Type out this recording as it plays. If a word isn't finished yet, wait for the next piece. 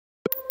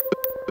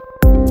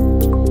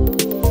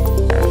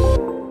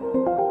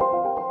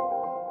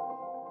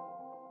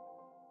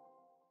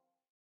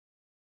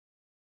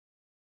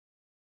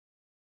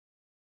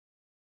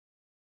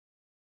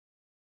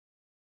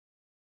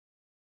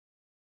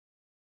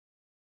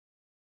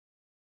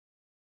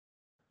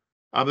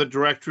I'm the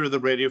director of the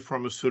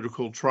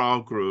Radiopharmaceutical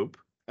Trial Group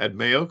at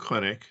Mayo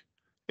Clinic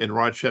in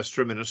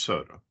Rochester,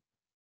 Minnesota.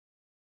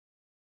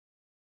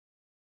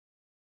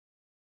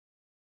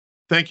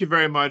 Thank you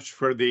very much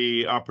for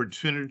the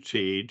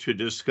opportunity to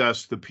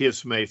discuss the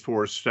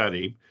PSMAFore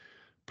study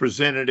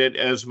presented at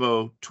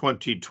ESMO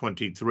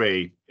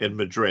 2023 in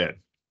Madrid.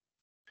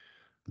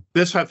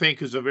 This, I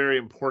think, is a very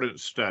important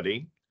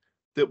study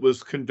that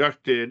was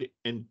conducted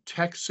in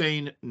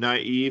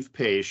taxane-naive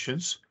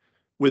patients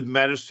with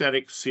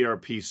metastatic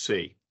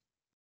CRPC.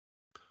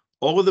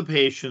 All of the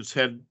patients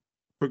had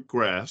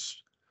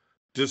progressed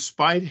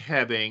despite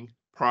having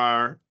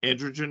prior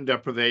androgen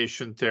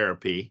deprivation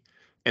therapy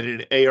and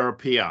an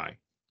ARPI.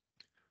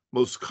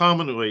 Most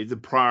commonly, the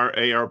prior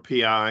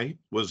ARPI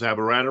was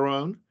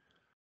abiraterone,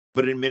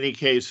 but in many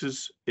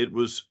cases, it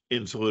was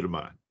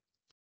enzalutamide.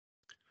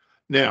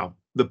 Now,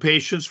 the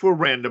patients were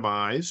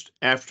randomized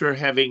after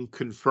having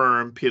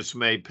confirmed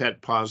PSMA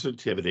PET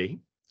positivity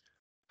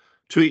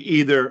to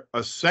either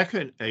a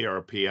second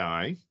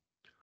ARPI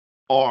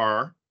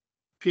or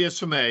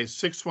PSMA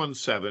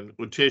 617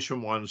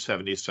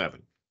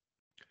 lutetium-177.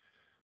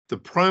 The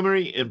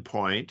primary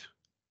endpoint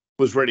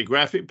was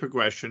radiographic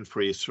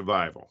progression-free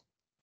survival,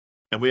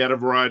 and we had a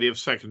variety of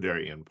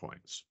secondary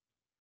endpoints.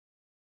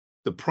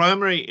 The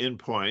primary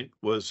endpoint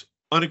was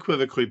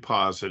unequivocally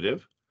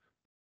positive.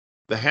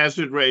 The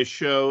hazard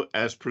ratio,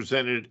 as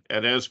presented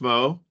at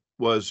ESMO,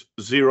 was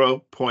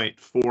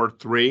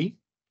 0.43.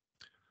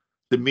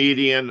 The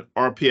median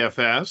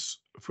rPFS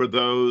for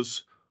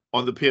those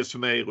on the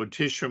PSMA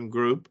lutetium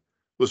group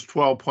was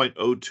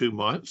 12.02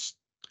 months,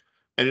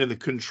 and in the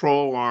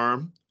control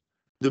arm,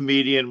 the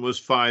median was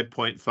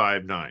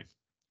 5.59.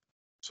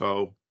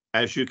 So,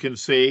 as you can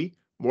see,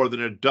 more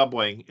than a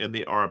doubling in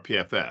the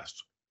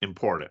rPFS.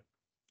 Important.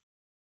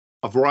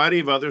 A variety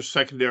of other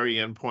secondary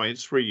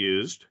endpoints were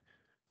used.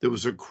 There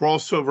was a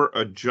crossover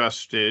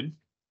adjusted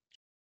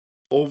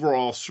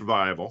overall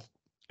survival.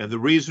 And the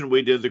reason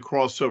we did the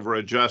crossover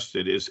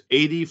adjusted is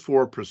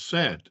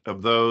 84%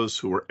 of those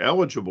who were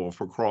eligible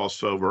for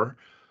crossover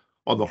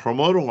on the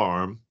hormonal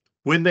arm,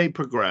 when they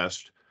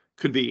progressed,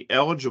 could be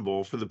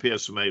eligible for the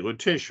PSMA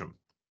lutetium.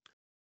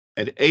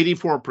 And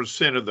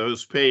 84% of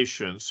those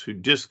patients who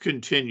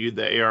discontinued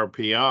the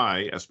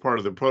ARPI as part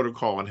of the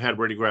protocol and had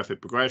radiographic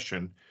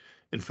progression,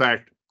 in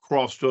fact,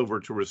 crossed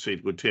over to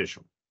receive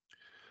lutetium.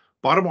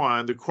 Bottom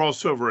line, the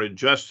crossover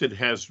adjusted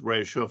hazard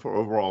ratio for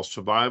overall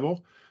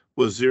survival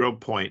was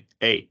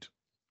 0.8,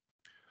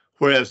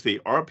 whereas the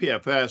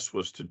rPFS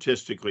was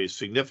statistically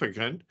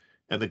significant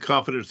and the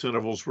confidence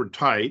intervals were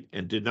tight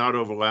and did not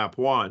overlap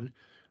one.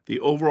 The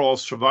overall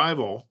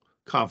survival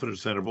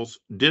confidence intervals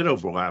did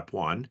overlap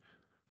one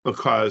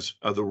because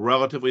of the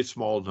relatively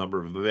small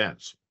number of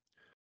events.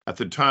 At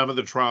the time of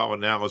the trial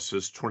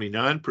analysis,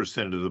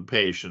 29% of the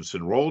patients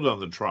enrolled on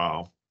the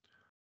trial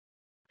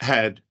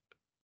had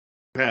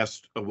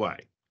passed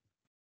away.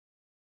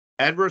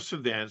 Adverse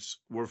events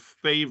were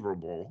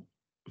favorable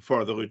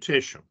for the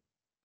lutetium.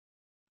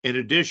 In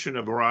addition,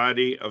 a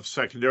variety of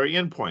secondary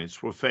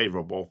endpoints were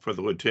favorable for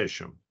the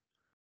lutetium.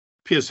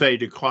 PSA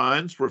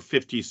declines were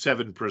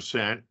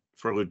 57%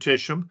 for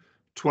lutetium,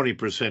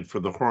 20% for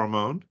the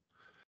hormone.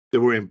 There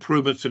were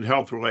improvements in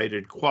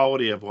health-related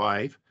quality of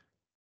life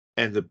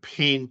and the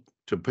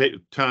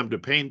time to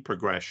pain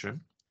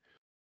progression.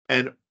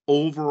 And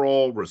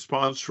overall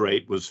response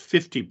rate was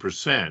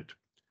 50%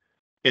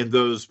 in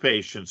those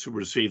patients who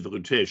received the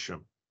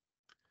lutetium.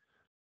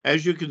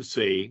 As you can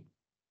see,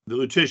 the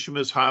lutetium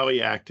is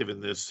highly active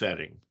in this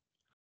setting,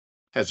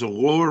 has a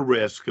lower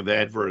risk of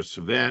adverse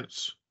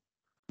events,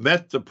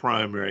 met the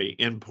primary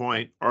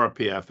endpoint,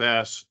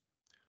 rPFS,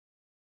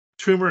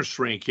 tumor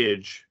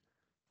shrinkage,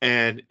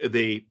 and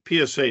the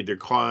PSA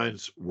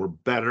declines were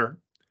better.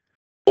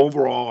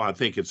 Overall, I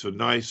think it's a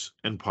nice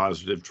and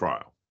positive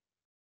trial.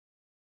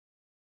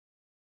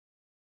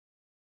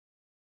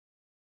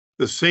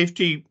 The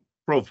safety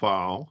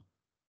profile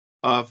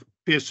of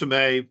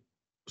PSMA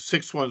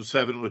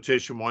 617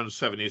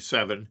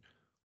 lutetium-177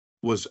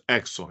 was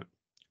excellent.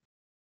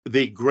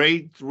 The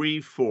grade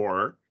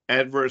 3-4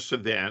 adverse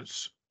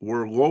events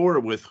were lower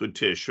with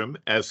lutetium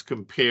as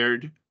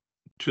compared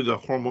to the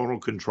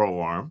hormonal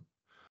control arm.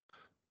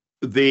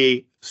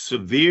 The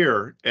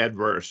severe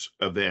adverse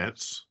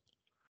events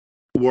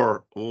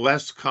were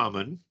less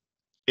common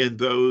in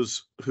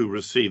those who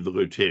received the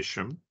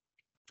lutetium.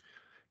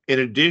 In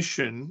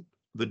addition,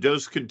 the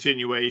dose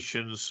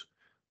continuations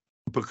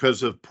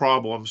because of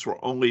problems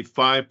were only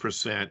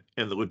 5%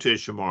 in the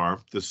lutetium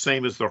arm, the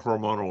same as the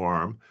hormonal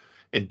arm,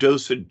 and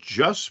dose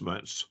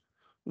adjustments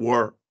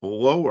were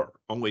lower,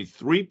 only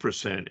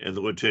 3% in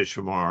the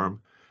lutetium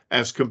arm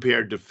as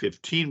compared to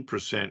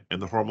 15% in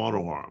the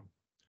hormonal arm.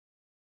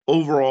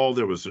 Overall,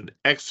 there was an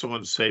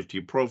excellent safety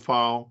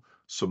profile.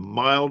 Some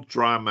mild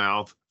dry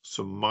mouth,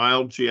 some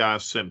mild GI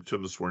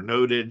symptoms were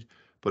noted,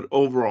 but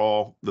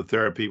overall, the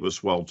therapy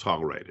was well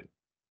tolerated.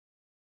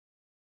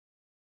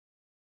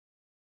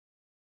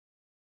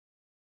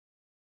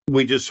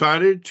 We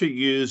decided to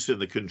use in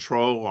the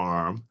control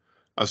arm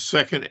a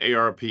second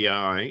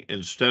ARPI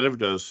instead of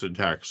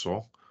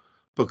docetaxel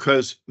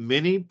because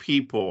many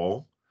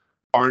people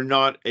are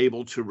not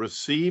able to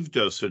receive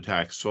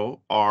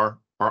docetaxel or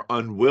are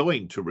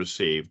unwilling to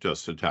receive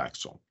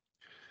docetaxel.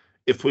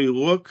 If we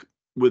look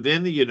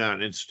within the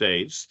United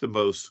States, the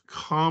most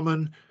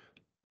common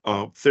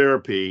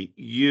therapy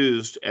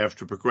used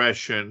after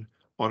progression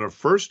on a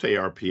first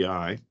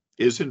ARPI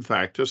is in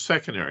fact a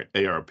secondary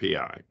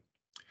ARPI.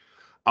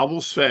 I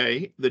will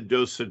say that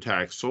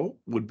docetaxel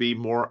would be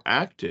more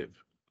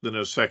active than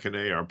a second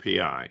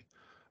ARPI,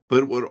 but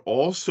it would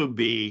also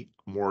be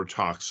more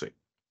toxic.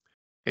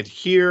 And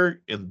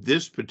here in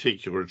this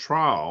particular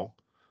trial,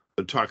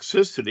 the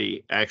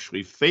toxicity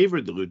actually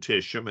favored the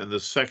lutetium and the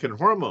second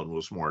hormone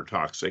was more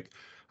toxic.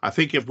 I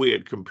think if we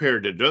had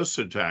compared to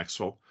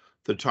docetaxel,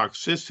 the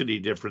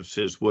toxicity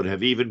differences would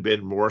have even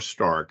been more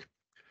stark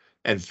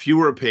and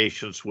fewer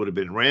patients would have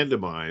been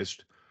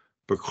randomized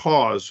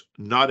because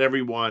not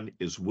everyone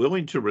is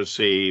willing to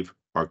receive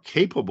or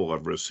capable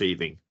of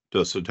receiving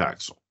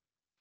docetaxel.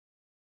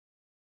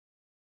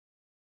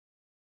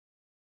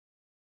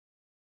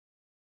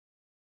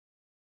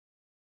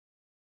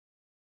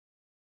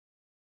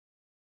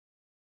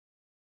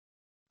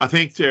 I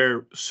think there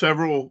are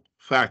several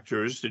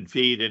factors that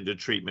feed into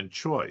treatment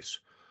choice.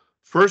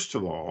 First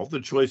of all, the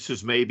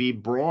choices may be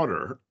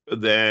broader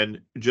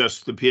than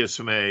just the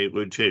PSMA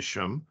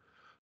lutetium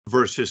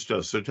versus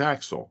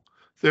docetaxel.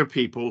 There are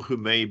people who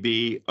may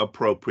be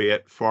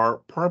appropriate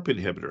for PARP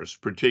inhibitors,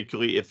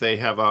 particularly if they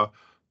have a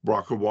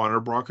BRCA1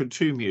 or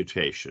BRCA2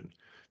 mutation.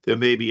 There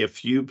may be a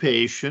few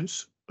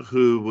patients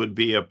who would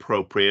be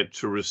appropriate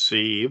to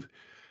receive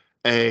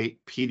a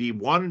PD-1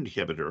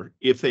 inhibitor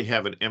if they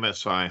have an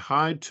MSI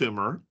high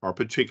tumor or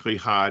particularly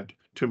high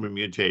tumor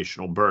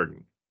mutational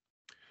burden.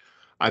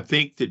 I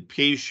think that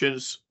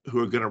patients who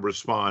are going to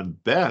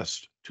respond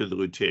best to the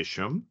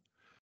lutetium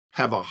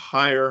have a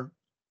higher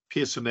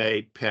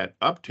PSMA PET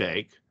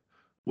uptake.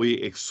 We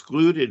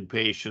excluded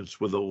patients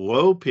with a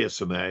low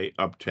PSMA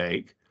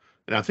uptake,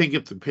 and I think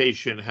if the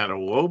patient had a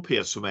low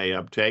PSMA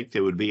uptake,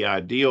 they would be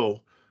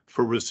ideal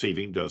for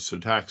receiving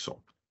docetaxel.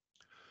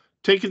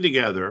 Taken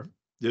together,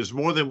 there's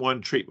more than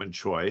one treatment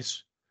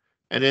choice,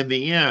 and in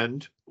the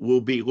end,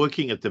 we'll be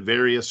looking at the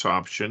various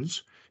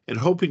options and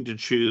hoping to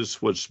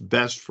choose what's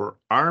best for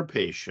our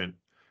patient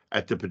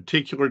at the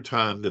particular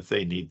time that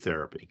they need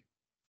therapy.